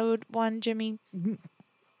 episode 1, Jimmy.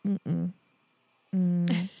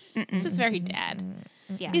 It's just very dad.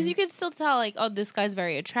 Yeah. Because you could still tell, like, oh, this guy's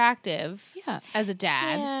very attractive Yeah. as a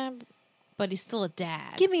dad, Yeah, but he's still a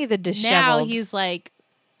dad. give me the Now disheveled. he's like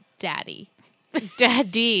daddy.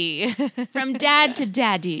 Daddy. From dad to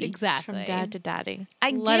daddy. Exactly. From dad to daddy.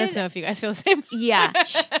 Let us know if you guys feel the same. Yeah.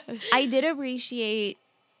 I did appreciate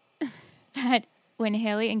that when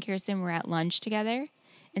Haley and Kirsten were at lunch together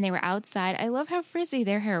and they were outside. I love how frizzy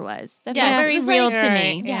their hair was. That Yes, felt it very was real like- to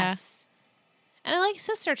Right. me. Yeah. Yes. And I like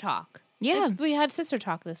sister talk. Yeah. We had sister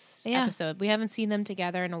talk this Yeah. episode. We haven't seen them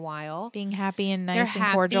together in a while. Being happy and They're nice and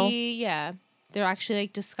happy, cordial. yeah. They're actually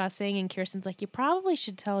like discussing, and Kirsten's like, "You probably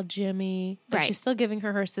should tell Jimmy," but Right. she's still giving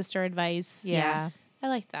her sister advice. Yeah. I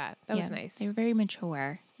like that. That was Yeah. nice. They were very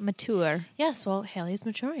mature. Mature. Yes, well, Haley's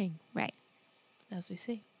maturing, Right. as we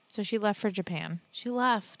see. So she left for Japan. She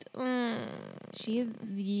left.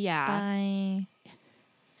 Yeah. Bye.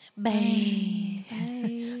 Bye.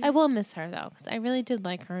 Bye. I will miss her though, because I really did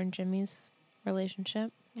like her and Jimmy's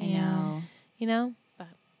relationship. I know. You know, but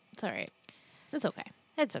it's all right. It's okay.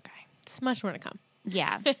 It's okay. It's much more to come.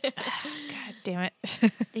 Yeah. God damn it.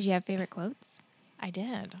 Did you have favorite quotes? I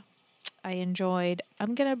did. I enjoyed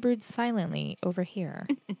I'm gonna brood silently over here.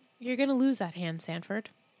 You're gonna lose that hand, Sanford.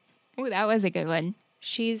 Oh, that was a good one.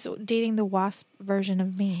 She's dating the wasp version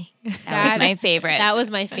of me. That was my favorite. That was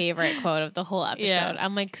my favorite quote of the whole episode. Yeah.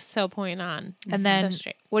 I'm like so point on. And then so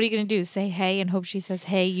straight. what are you gonna do? Say hey and hope she says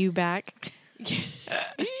hey you back?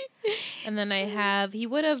 And then I have he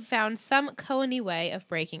would have found some Cohen-y way of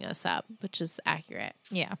breaking us up, which is accurate.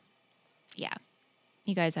 Yeah. Yeah.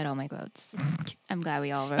 You guys had all my quotes. I'm glad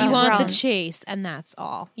we all wrote You them. want wrong. the chase, and that's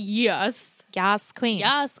all. Yes. Yas, queen.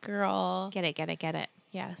 Yes, girl. Get it.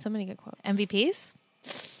 Yeah, so many good quotes. MVPs?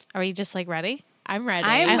 Are we just like ready? I'm ready.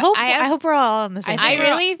 I'm- I hope we're all on the same I I think page.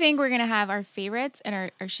 really think we're going to have our favorites and our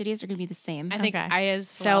shittiest are going to be the same. I think Okay. I as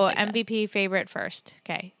So well think that. MVP favorite first.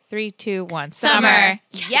 Okay. 3, 2, 1. Summer.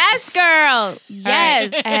 Yes, girl.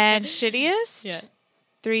 Yes. And shittiest? Yeah.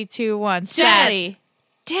 3, 2, 1. Jetty.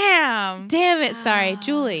 Damn. Damn it. Sorry,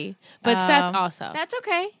 Julie. But Seth Um, also. That's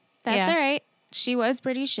okay. That's Yeah. all right. She was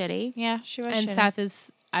pretty shitty. Yeah, she was And shitty. Seth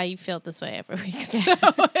is, I feel this way every week. So.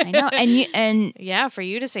 I know. And Yeah, for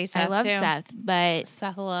you to say Seth I love too. Seth, but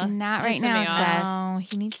Sethala. Not right pissing now, me off. Seth. Oh,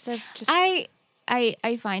 he needs to just.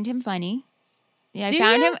 I find him funny. Yeah, Do I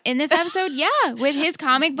found you? him in this episode. Yeah, with his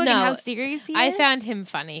comic book and No, how serious he is. I found him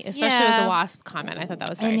funny, especially with Yeah. the wasp comment. I thought that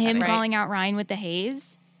was very and him funny. calling out Ryan with the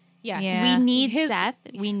haze. Yes. Yeah. We need His- Seth.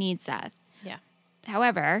 We need Seth. Yeah.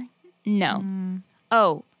 However, no.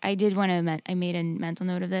 Oh, I did want to. I made a mental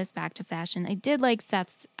note of this. Back to fashion. I did like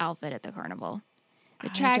Seth's outfit at the carnival. The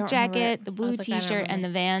I track don't remember jacket, it. the blue was like, I don't T-shirt, and remember.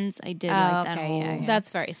 the Vans. I did Oh, like that okay, whole. yeah.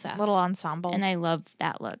 That's very Seth. little ensemble. And I love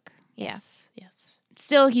that look. Yes. Yes.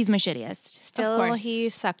 Still, he's my shittiest. Still, course. he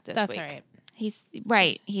sucked this That's week. all right. He's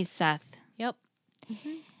right. He's Seth. Yep.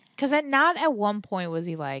 Because not at one point was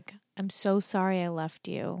he like, "I'm so sorry I left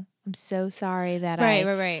you. I'm so sorry that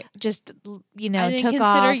Right. just I took didn't consider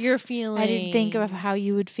off. your feelings. I didn't think of how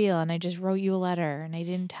you would feel, and I just wrote you a letter, and I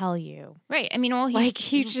didn't tell you." Right. I mean, well, he's, Like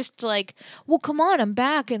he just like, "Well, come on, I'm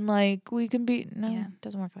back, and like we can be." No, Yeah. it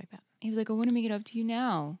doesn't work like that. he was like, I want to make it up to you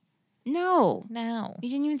now. No, No, you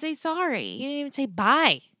didn't even say sorry. you didn't even say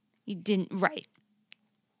bye. You didn't. Right.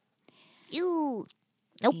 You.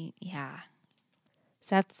 Nope. Yeah.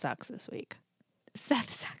 Seth sucks this week. Seth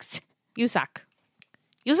sucks. You suck.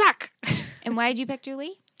 You suck. And why did you pick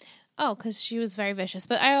Julie? Oh, because she was very vicious.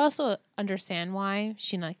 But I also understand why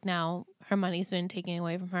she like now her money's been taken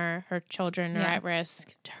away from her. Her children are Yeah. at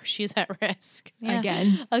risk. She's at risk Yeah.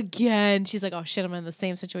 again. She's like, oh shit, I'm in the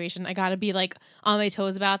same situation. I gotta be like on my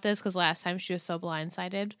toes about this because last time she was so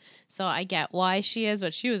blindsided. So I get why she is,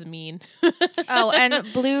 but she was mean. Oh, and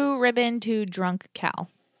blue ribbon to drunk Cal.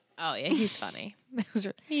 Oh yeah, he's funny. Those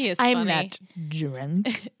are- He is. I'm funny. not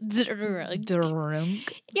drunk.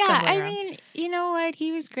 Drunk. Yeah. Stumbling I around. mean, you know what?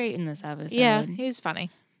 He was great in this episode. Yeah, he was funny.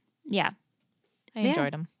 Yeah. I Yeah.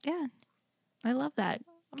 enjoyed him. Yeah. I love that.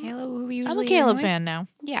 Caleb, who we usually I'm a Caleb annoy. fan now.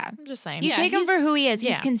 Yeah. I'm just saying. You Yeah, take him he's- for who he is.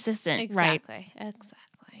 He's yeah. consistent. Exactly.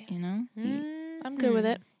 Exactly. You know? I'm good with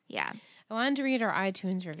it. Yeah. I wanted to read our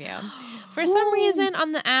iTunes review. For some reason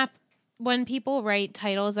on the app, when people write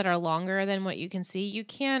titles that are longer than what you can see, you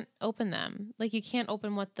can't open them. Like you can't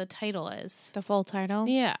open what the title is. The full title.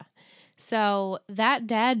 Yeah. So that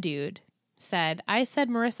dad dude said, I said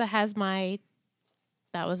Marissa has my.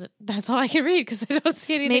 That was it. That's all I can read because I don't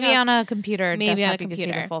see anything Maybe else. on a computer. Maybe on a desktop, you can see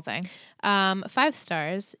computer. the full thing. 5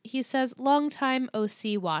 stars. He says, longtime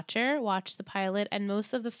OC watcher, watched the pilot and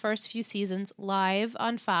most of the first few seasons live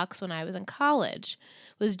on Fox when I was in college.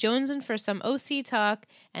 Was jonesing for some OC talk,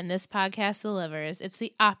 and this podcast delivers. It's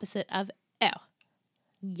the opposite of ew.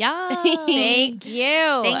 Yeah. Thank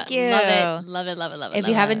you. Thank you. Love it. Love it. Love it. Love it. If love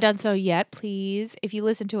you it. haven't done so yet, please, if you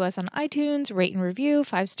listen to us on iTunes, rate and review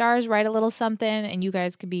 5 stars, write a little something, and you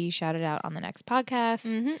guys could be shouted out on the next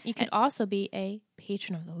podcast. You could also be a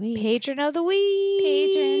patron of the week. Patron of the week.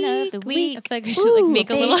 Patron of the week. I feel like I should like make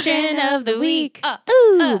a little Patron of the week.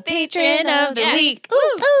 Ooh, Patron of the yes. week.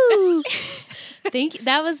 Ooh. Thank you.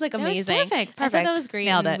 That was like was amazing. perfect. I thought that was great.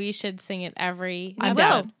 Nailed and it. we should sing it every I'm episode.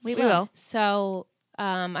 down. We will. So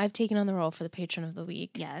I've taken on the role for the patron of the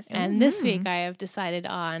week. Yes. And this week I have decided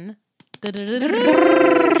on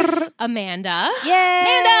Amanda.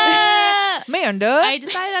 Yay! Amanda. I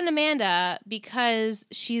decided on Amanda because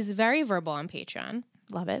she's very verbal on Patreon.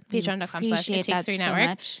 Love it. Appreciate that patreon.com/It Takes 3 so Network.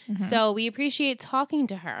 much. So we appreciate talking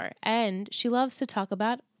to her. And she loves to talk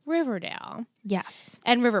about Riverdale. Yes.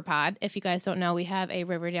 And Riverpod. If you guys don't know, we have a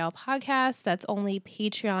Riverdale podcast that's only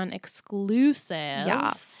Patreon exclusive.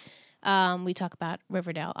 Yes. We talk about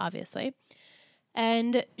Riverdale, obviously.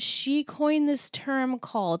 And she coined this term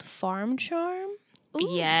called farm charm.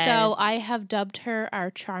 Yes. So I have dubbed her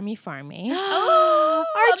our Charmy Farmy. Oh,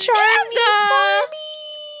 Our charming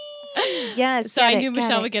Farmy. Yes. So get I it, knew get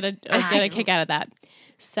Michelle it. would get a kick out of that.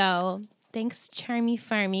 So thanks, Charmy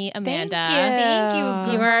Farmy, Amanda. Thank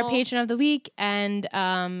you. You are our girl. patron of the week, and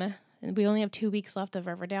we only have 2 weeks left of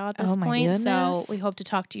Riverdale at this Oh my point. So goodness. we hope to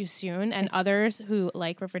talk to you soon, and others who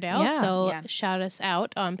like Riverdale. Yeah. So Yeah. shout us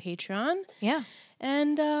out on Patreon. Yeah.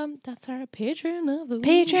 And that's our patron of the week.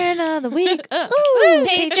 Patron of the week. Ooh,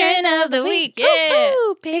 Patron of the week. Yeah.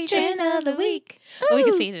 Ooh, patron of the week. Oh, we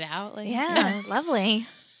can Ooh. fade it out. Like, Yeah. Lovely.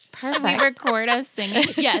 Should we record us singing?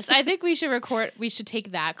 Yes, I think we should record. We should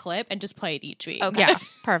take that clip and just play it each week. Okay. Yeah.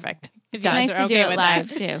 Perfect. If It's you guys nice are to okay do it with live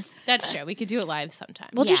that. too. That's true. We could do it live sometime.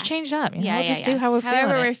 We'll just Yeah. change it up. You know? Yeah, We'll yeah, just yeah. do how we're However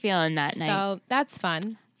feeling. we're feeling that night. So that's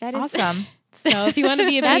fun. That is Awesome. So if you want to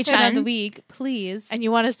be a That's patron of the fun. week, please. And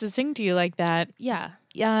you want us to sing to you like that? yeah.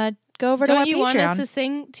 Go over to our Don't you want us Patreon. to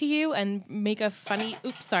sing to you and make a funny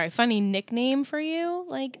nickname for you?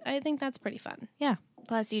 Like, I think that's pretty fun.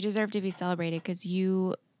 Plus, you deserve to be celebrated because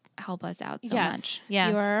you help us out so much.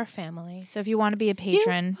 Yes. You are our family. So if you want to be a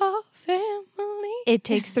patron, You are family. it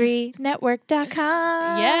takes 3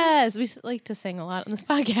 network.com. Yes, we like to sing a lot on this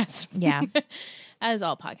podcast. Yeah. As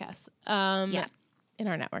all podcasts. Yeah. In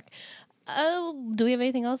our network. Do we have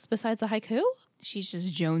anything else besides the haiku? She's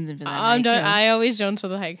just jonesing for that. I always jones for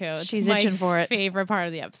the haiku. It's She's my itching for it. favorite part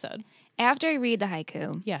of the episode. After I read the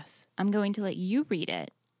haiku, Yes. I'm going to let you read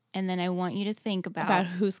it, and then I want you to think About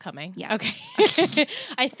who's coming. Yeah. Okay.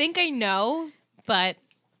 I think I know, but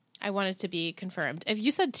I want it to be confirmed. If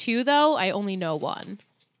you said 2, though, I only know 1.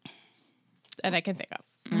 And I can think of.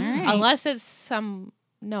 All right. Unless it's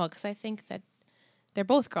no, because I think that they're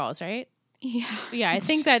both girls, right? Yeah. Yeah, I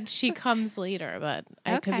think that she comes later, but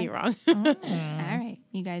I could Okay. be wrong. All right.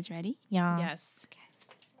 You guys ready? Yeah. Yes.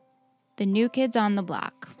 The New Kids on the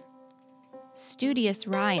Block. Studious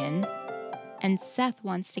Ryan and Seth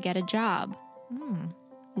wants to get a job.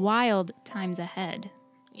 Wild times ahead.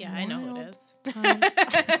 Yeah, I know who it is.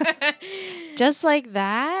 Just like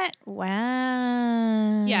that?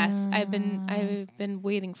 Wow. Yes, I've been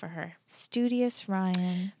waiting for her. Studious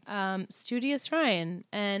Ryan. Studious Ryan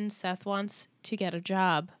and Seth wants to get a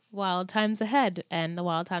job. Wild times ahead, and the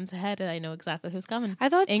wild times ahead. I know exactly who's coming. I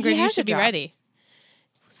thought Ingrid, he you has should a be job. ready.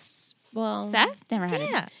 Well, Seth never had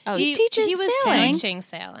Yeah. it. Oh, he teaches he was sailing. teaching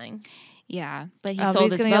sailing. yeah, but he Oh, but sold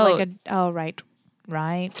he's his gonna boat. get like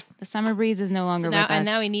right. The Summer Breeze is no longer So now, with us. and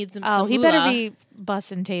now he needs him. Oh, some he moolah. better be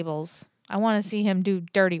bussing tables. I want to see him do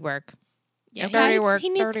dirty work. Yeah, dirty he work.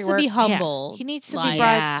 needs dirty to work. be Yeah. humble. He needs to like- be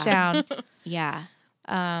Yeah. buzzed down. yeah,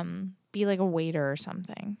 Be like a waiter or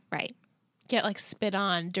something. right. Get like spit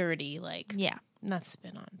on, dirty, like Yeah. not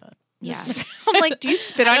spit on, but Yeah. I'm like, do you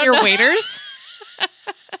spit I on don't your know. waiters?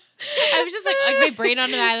 I was just like my brain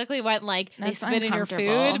automatically went like they That's spit in your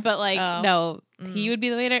uncomfortable. food, but like Oh. no, he would be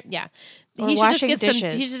the waiter. Yeah, Or he should just washing get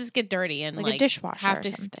dishes. He should just get dirty and Like like a dishwasher have or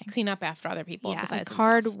to something. clean up after other people. Yeah. Besides Like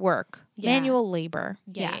hard himself. work. Yeah. Manual labor.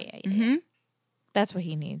 Yeah, Yeah. yeah, yeah, yeah, Mm-hmm. That's what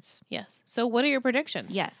he needs. Yes. So, what are your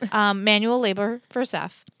predictions? Yes. Manual labor for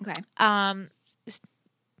Seth. Okay.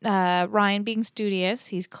 Ryan being studious,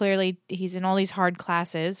 he's in all these hard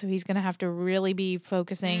classes, so he's going to have to really be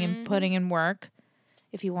focusing and putting in work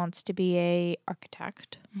if he wants to be a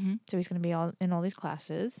architect. Mhm. So he's going to be in all these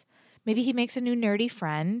classes. Maybe he makes a new nerdy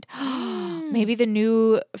friend. Maybe the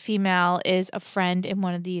new female is a friend in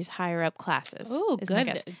one of these higher up classes. Ooh, is my good,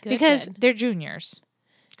 guess. good, because good. they're juniors.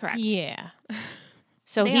 Correct. Yeah.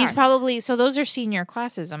 So They he's are. probably those are senior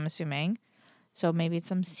classes, I'm assuming. So maybe it's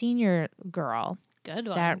some senior girl Good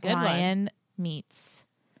one. that good one. Ryan meets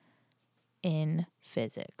in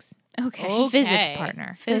physics. Okay. Physics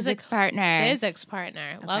partner. Physics partner. Physics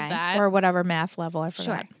partner. Love Okay. that. Or whatever math level, I Sure.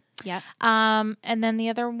 forgot. Yep. And then the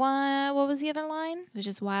other one, what was the other line? It was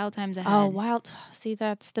just wild times ahead. Oh, wild. See,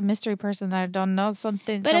 that's the mystery person that I don't know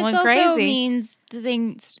something. But someone it also crazy. means the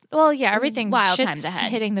things. Well, yeah, everything's Wild shit's times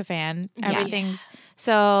ahead. hitting the fan. Yeah. Everything's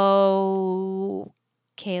so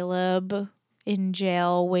Caleb in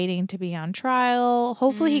jail waiting to be on trial.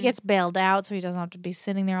 Hopefully he gets bailed out so he doesn't have to be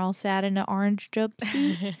sitting there all sad in an orange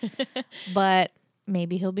jumpsuit. But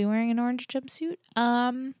maybe he'll be wearing an orange jumpsuit.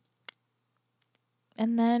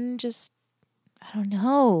 And then just I don't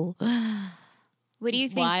know. What do you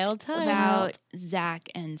think Wild times. about Zach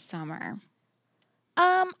and Summer?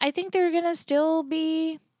 I think they're gonna still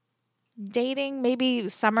be dating. Maybe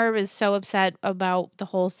Summer is so upset about the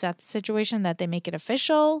whole Seth situation that they make it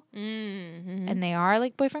official, Mm-hmm. and they are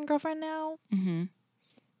like boyfriend girlfriend now. Mm-hmm.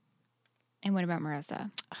 And what about Marissa?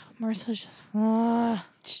 Marissa's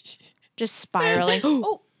just spiraling.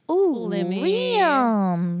 Oh, Ooh, Lemmy.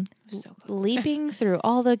 Liam So close. leaping through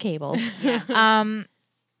all the cables. Yeah.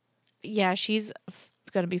 Yeah, she's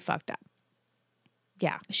gonna be fucked up.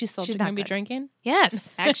 Yeah, she's still She's going to not be good. drinking?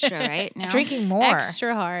 Extra, right? No? drinking more,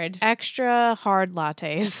 Extra hard. extra hard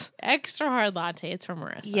lattes. Extra hard lattes from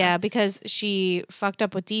Marissa. Yeah, because she fucked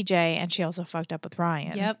up with DJ and she also fucked up with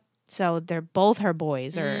Ryan. Yep. So they're both her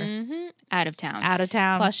boys are Mm-hmm. Out of town. out of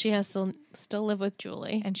town. Plus, she has to still live with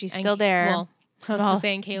Julie. And she's still there. Well, I was Well, going to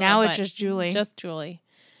say in Caleb, now it's but just Julie. Just Julie.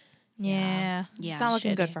 yeah. Yeah. It's not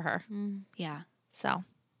looking good Shitty. for her. Yeah. So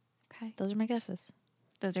Okay. those are my guesses.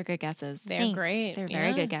 Those are good guesses. They're Thanks. great. They're very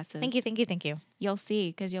Yeah. good guesses. Thank you, thank you, thank you. You'll see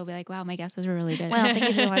because you'll be like, wow, my guesses were really good. Well, thank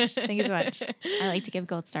you so much. Thank you so much. I like to give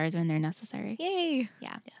gold stars when they're necessary. Yay.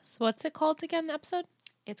 Yeah. So what's it called again, the episode?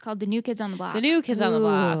 It's called The New Kids on the Block. The New Kids on the Ooh.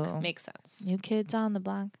 Block. Makes sense. New Kids on the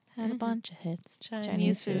Block had Mm-hmm. a bunch of hits.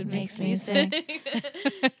 Chinese food makes me sick.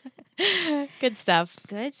 Good stuff.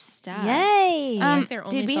 Good stuff. Yay. like their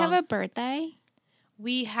only Did we song. have a birthday?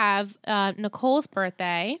 We have Nicole's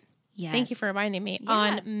birthday. Yes. Thank you for reminding me. Yeah.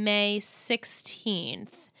 On May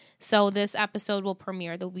 16th. So this episode will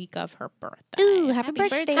premiere the week of her birthday. Ooh, happy Happy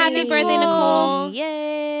birthday. birthday. Happy birthday, Nicole.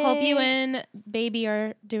 Yay. Hope you and baby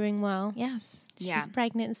are doing well. Yes. Yeah. She's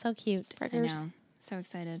pregnant and so cute. I know. So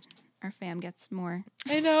excited. Our fam gets more.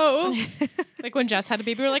 I know. Like when Jess had a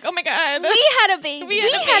baby, we were like, oh my God. We had a baby. We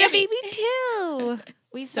had a baby. too.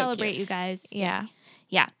 We So celebrate cute. you guys. Yeah.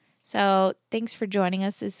 Yeah. So thanks for joining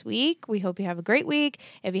us this week. We hope you have a great week.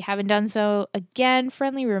 If you haven't done so, again,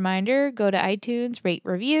 friendly reminder, go to iTunes, rate,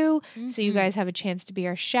 review, so you guys have a chance to be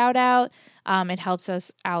our shout out. It helps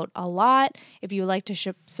us out a lot. If you would like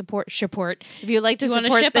to support, if you would like to You wanna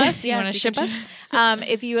support ship the- us? you Yes, want to you ship can us.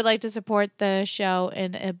 If you would like to support the show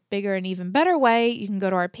in a bigger and even better way, you can go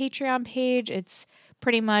to our Patreon page. It's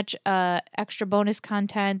pretty much extra bonus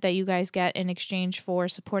content that you guys get in exchange for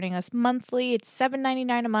supporting us monthly. It's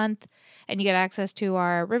 $7.99 a month, and you get access to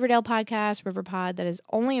our Riverdale podcast, RiverPod, that is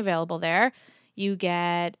only available there. You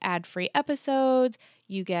get ad-free episodes.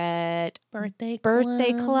 You get Birthday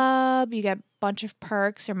club. You get a bunch of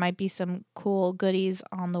perks. There might be some cool goodies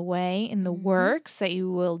on the way in the works that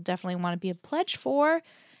you will definitely want to be a pledge for.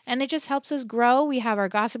 And it just helps us grow. We have our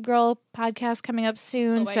Gossip Girl podcast coming up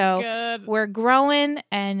soon. God. We're growing,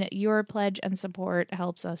 and your pledge and support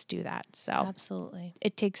helps us do that. So Absolutely.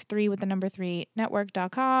 it takes 3 with the number 3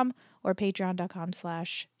 network.com or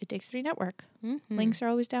patreon.com/it takes 3 network. Links are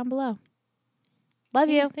always down below. Love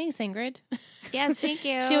you. Thanks, Ingrid. Yes, thank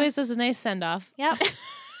you. She always does a nice send off. Yep. Have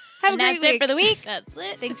a and great that's it week. for the week. That's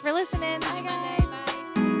it. Thanks for listening. Bye, guys.